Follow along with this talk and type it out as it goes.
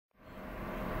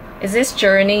Is this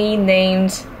journey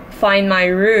named Find My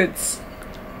Roots?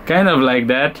 Kind of like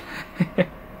that.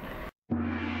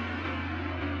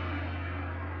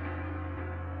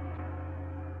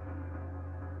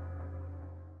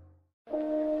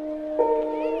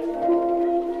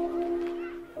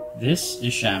 This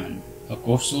is Xiamen, a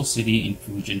coastal city in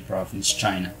Fujian Province,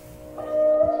 China.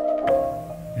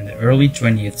 In the early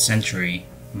 20th century,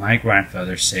 my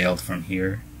grandfather sailed from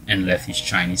here and left his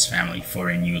Chinese family for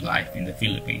a new life in the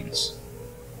Philippines.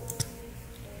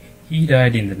 He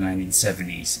died in the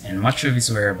 1970s, and much of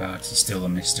his whereabouts is still a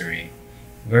mystery.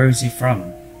 Where is he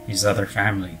from, his other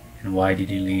family, and why did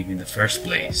he leave in the first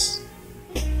place?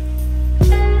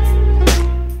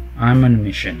 I'm on a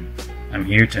mission. I'm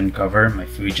here to uncover my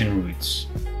Fujian roots.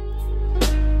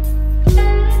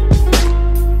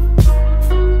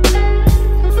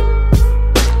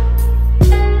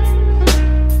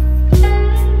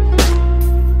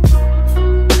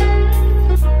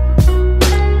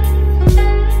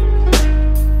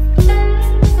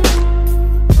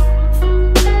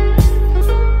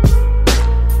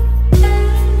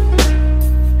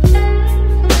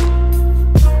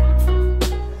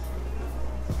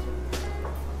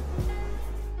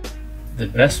 The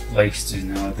best place to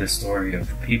know the story of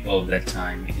the people of that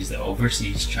time is the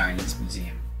Overseas Chinese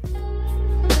Museum.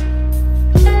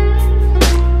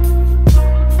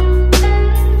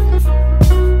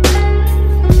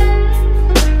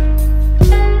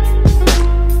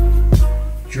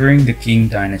 During the Qing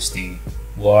Dynasty,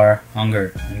 war,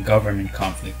 hunger, and government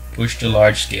conflict pushed a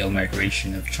large-scale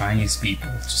migration of Chinese people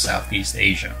to Southeast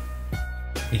Asia.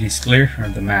 It is clear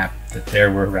from the map that there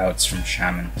were routes from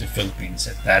Xiamen to Philippines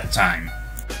at that time.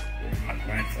 My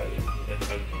grandfather would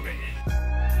have already.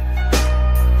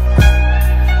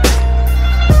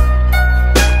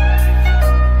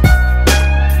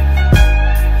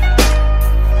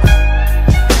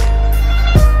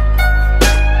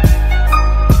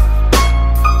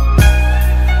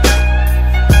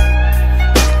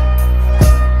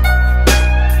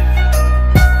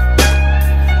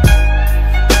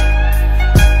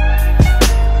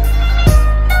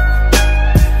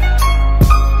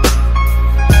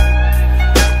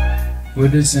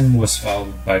 Buddhism was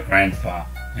followed by Grandpa,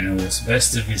 and it was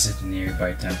best to visit a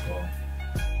nearby temple.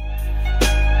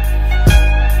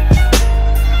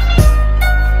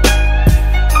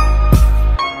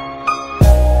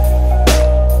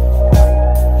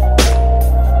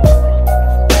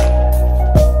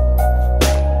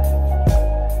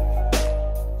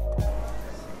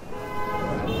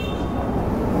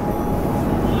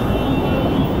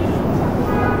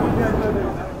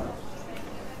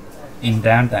 In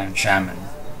downtown Xiamen,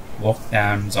 walk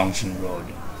down Zhongshan Road,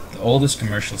 the oldest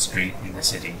commercial street in the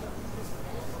city.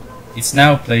 It's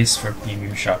now a place for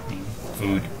premium shopping,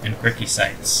 food, and quirky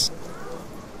sights.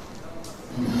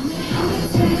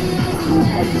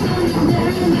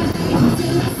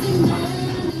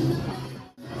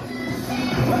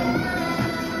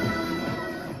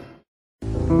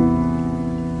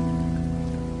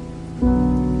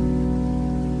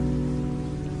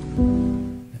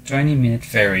 A 20-minute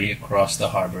ferry across the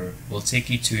harbor will take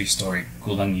you to historic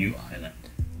Gulangyu Island.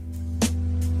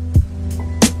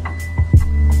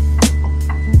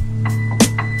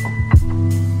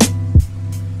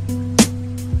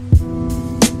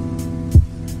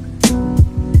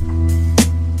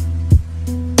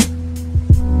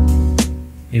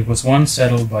 It was once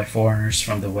settled by foreigners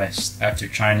from the west after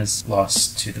China's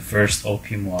loss to the First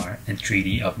Opium War and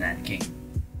Treaty of Nanking.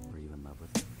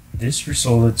 This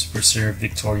resulted to preserve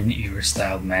Victorian-era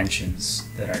styled mansions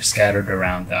that are scattered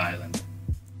around the island.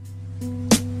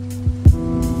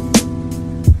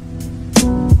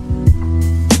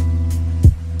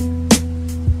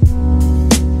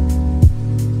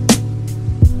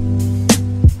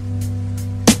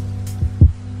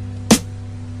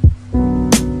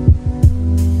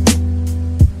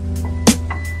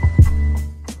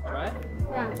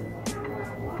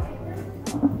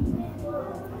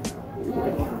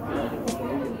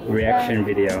 Reaction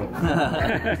video.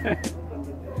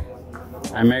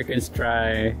 Americans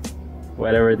try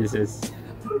whatever this is.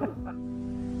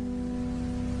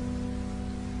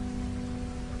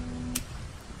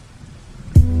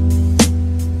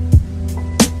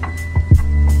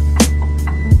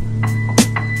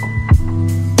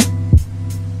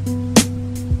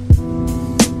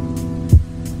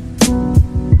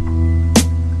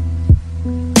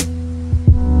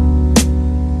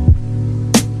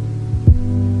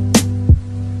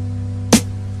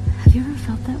 Have you ever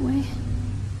felt that way?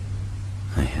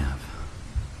 I have.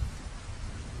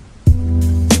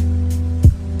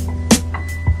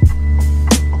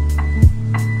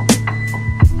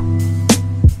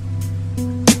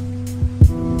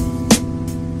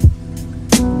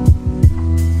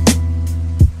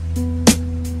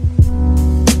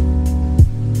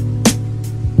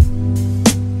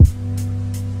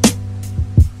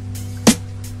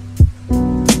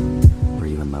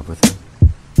 love with her?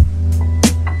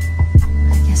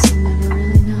 I guess I'll never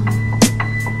really know.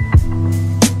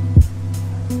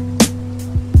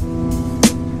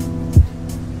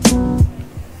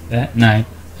 That night,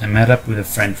 I met up with a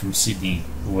friend from Sydney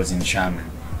who was in Xiamen,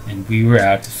 and we were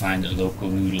out to find a local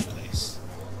noodle place.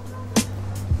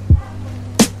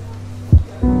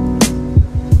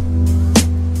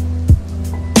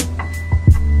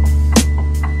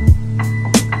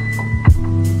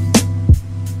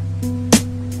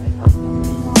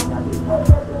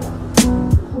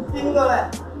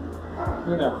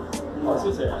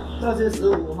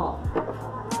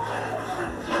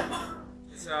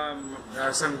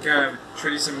 It's some kind of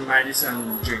traditional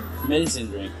medicine drink. Medicine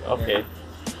drink, okay.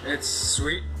 It's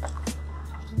sweet.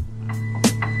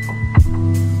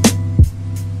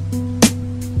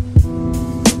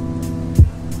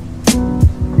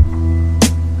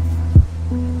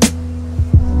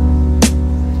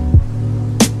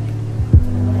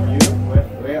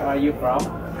 Where are you from?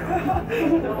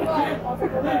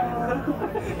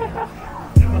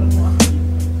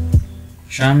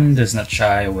 Xiamen does not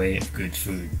shy away of good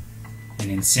food, and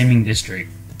in Ximen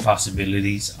district, the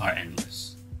possibilities are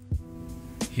endless.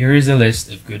 Here is a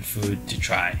list of good food to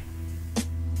try.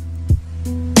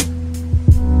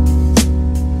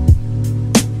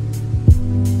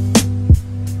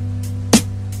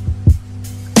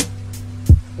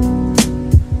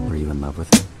 Were you in love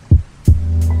with her?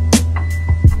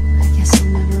 I guess I'll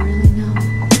never really know.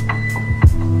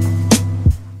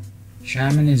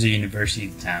 Xiamen is a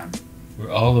university town where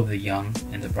all of the young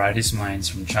and the brightest minds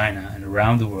from China and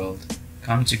around the world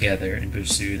come together and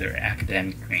pursue their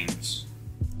academic dreams.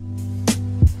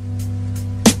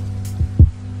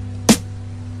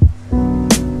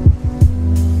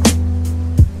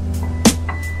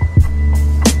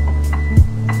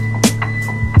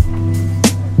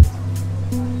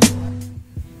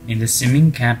 In the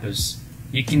Ximen campus,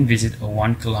 you can visit a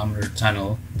 1-kilometer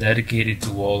tunnel dedicated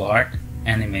to wall art,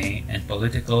 anime, and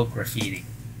political graffiti.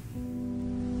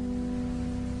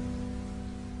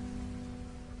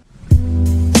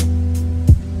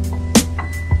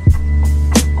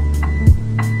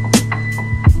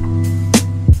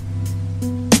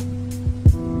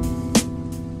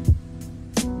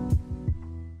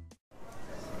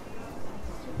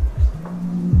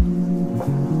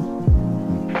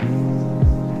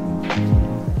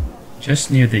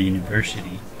 Just near the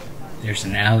university, there's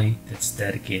an alley that's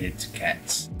dedicated to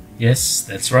cats. Yes,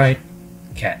 that's right,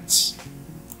 cats.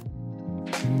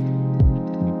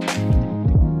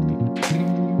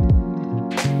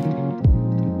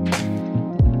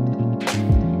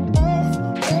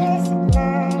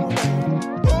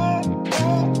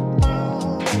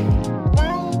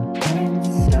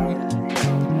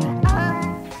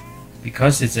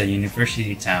 Because it's a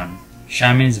university town,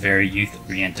 Xiamen is very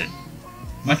youth-oriented.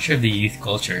 Much of the youth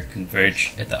culture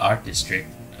converge at the art district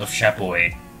of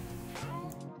Chapouet.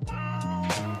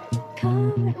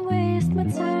 Come and waste my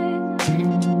time. Keep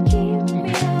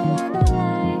me on the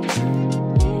line.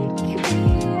 It could be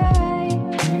alright.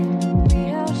 We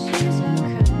all choose our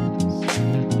curves.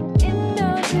 In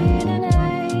the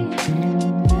night,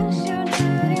 flash your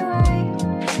dirty white.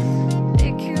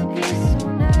 It could be so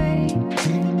nice.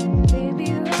 Baby,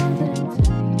 roll the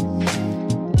dice.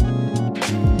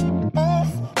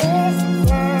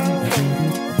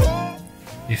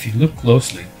 If you look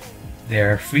closely,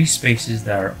 there are free spaces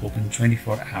that are open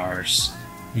 24 hours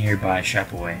nearby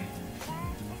Chapouet.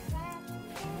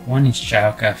 One is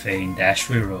Chow Cafe in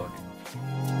Dashway Road.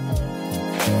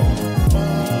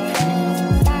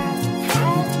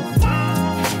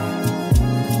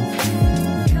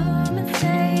 Come and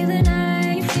stay the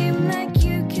night. You seem like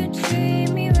you could treat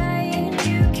me right.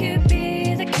 You could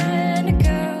be the kind of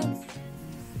girl.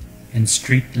 And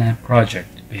Street Lamp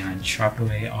Project behind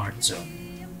Chapouet Art Zone.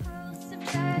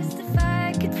 Just if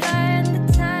I could find the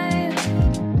time.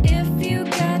 If you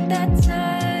got that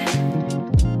time,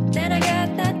 then I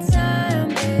got that time,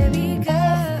 baby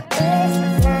girl.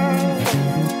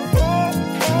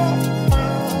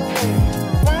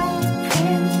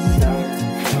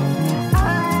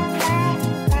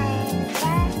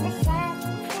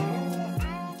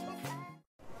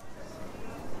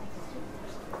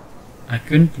 I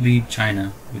couldn't leave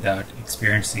China without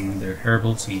experiencing their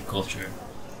herbal tea culture.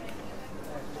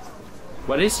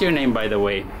 What is your name, by the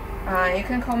way? You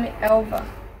can call me Elva.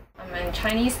 My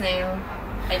Chinese name.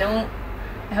 I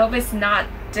hope it's not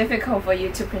difficult for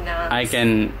you to pronounce. I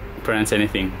can pronounce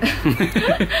anything.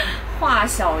 华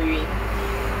小云.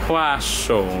 花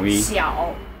手鱼.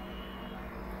 小.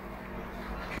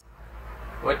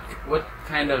 What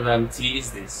kind of tea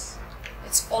is this?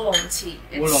 It's oolong tea.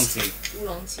 Oolong tea.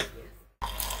 Oolong tea.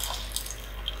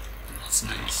 That's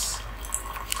nice.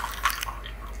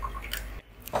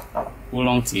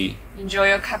 Oolong tea. Enjoy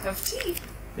your cup of tea.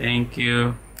 Thank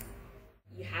you.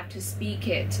 You have to speak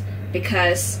it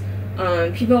because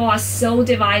people are so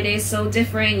divided, so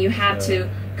different. You have to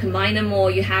combine them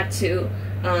all. You have to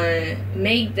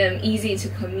make them easy to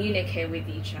communicate with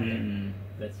each other.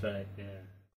 That's right, yeah.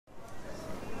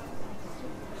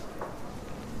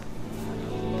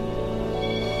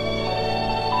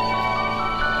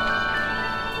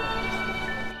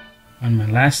 On my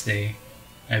last day,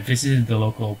 I visited the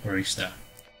local barista.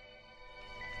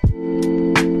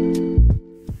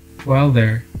 While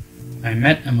there, I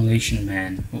met a Malaysian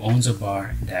man who owns a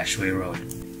bar in Dashway Road.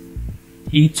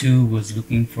 He too was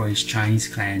looking for his Chinese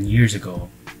clan years ago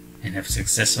and have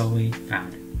successfully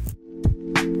found it.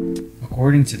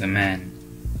 According to the man,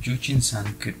 Juchin's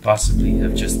son could possibly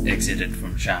have just exited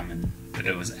from Xiamen, but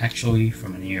it was actually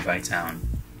from a nearby town.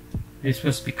 This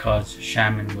was because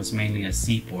Xiamen was mainly a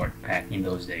seaport back in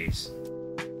those days.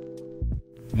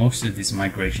 Most of these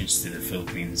migrations to the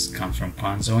Philippines come from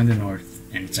Quanzhou in the north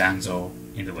and Zhangzhou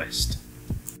in the west.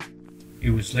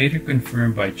 It was later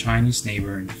confirmed by a Chinese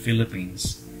neighbor in the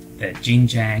Philippines that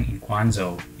Jinjiang in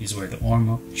Quanzhou is where the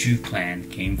Ormoc Chu clan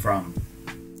came from.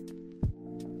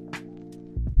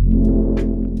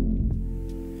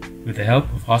 With the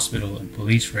help of hospital and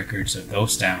police records of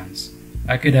those towns,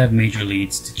 I could have major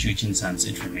leads to Chu Chin-san's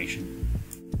information.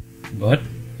 But,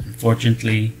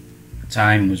 unfortunately,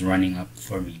 time was running up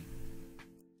for me.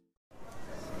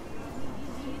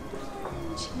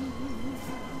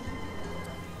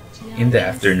 In the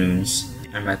afternoons,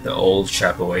 I'm at the old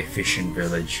Chapaway fishing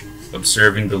village,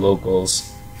 observing the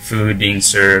locals, food being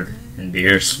served, and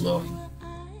beers flowing.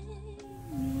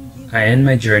 I end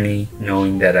my journey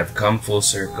knowing that I've come full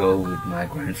circle with my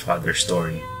grandfather's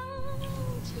story.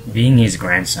 Being his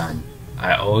grandson,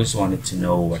 I always wanted to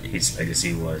know what his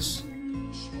legacy was.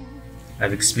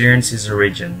 I've experienced his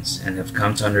origins and have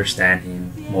come to understand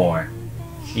him more,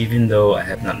 even though I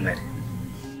have not met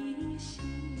him.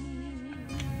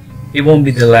 It won't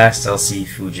be the last I'll see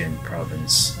Fujian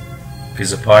Province,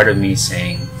 because a part of me is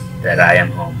saying that I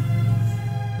am home.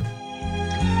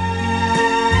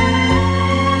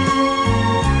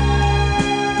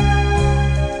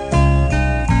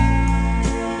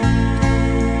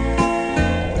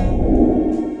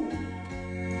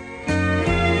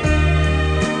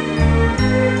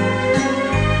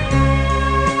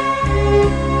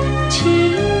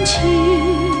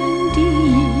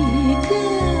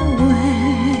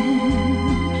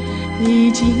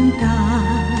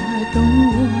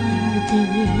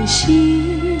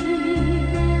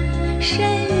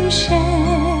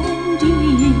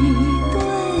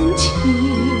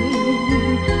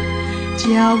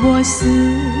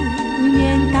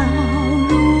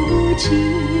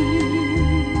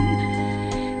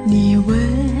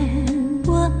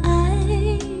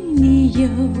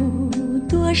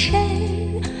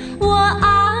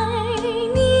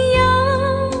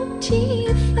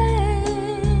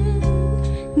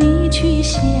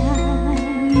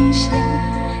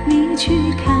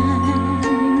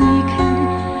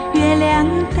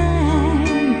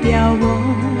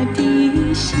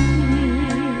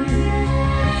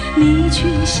你去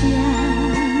想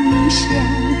一想，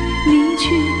你去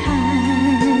看。